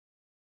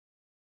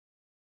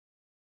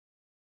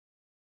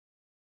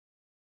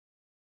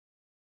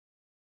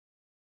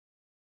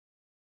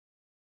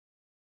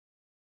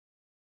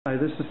Hi,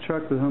 this is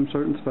Chuck with Home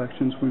Cert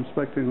Inspections. We're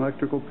inspecting an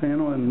electrical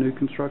panel in a new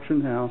construction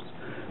house.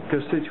 We've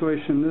got a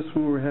situation in this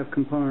one where we have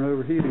component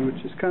overheating,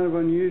 which is kind of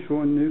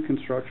unusual in new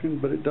construction,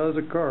 but it does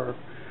occur.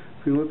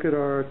 If you look at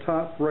our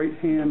top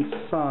right-hand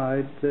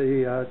side,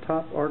 the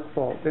top arc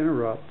fault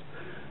interrupt,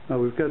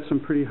 we've got some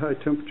pretty high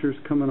temperatures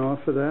coming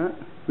off of that.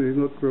 We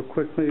look real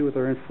quickly with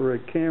our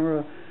infrared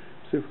camera,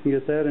 see if we can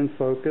get that in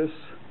focus.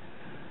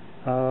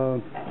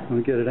 When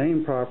we get it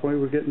aimed properly,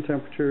 we're getting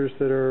temperatures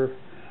that are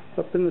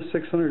up in the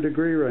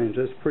 600-degree range.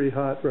 That's pretty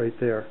hot right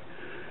there.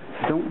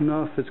 I don't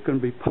know if it's going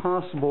to be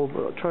possible,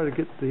 but I'll try to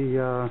get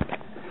the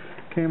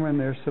camera in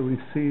there so we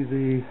see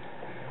the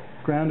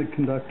grounded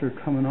conductor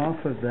coming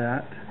off of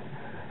that.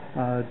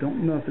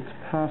 Don't know if it's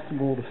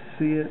possible to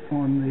see it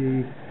on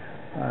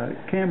the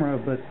camera,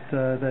 but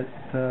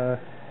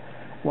that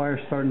wire's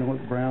starting to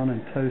look brown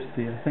and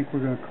toasty. I think we're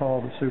going to call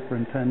the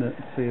superintendent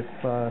and see if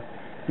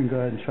we can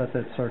go ahead and shut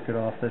that circuit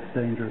off. That's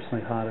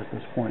dangerously hot at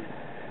this point.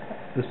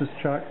 This is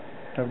Chuck.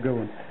 Have a good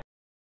one.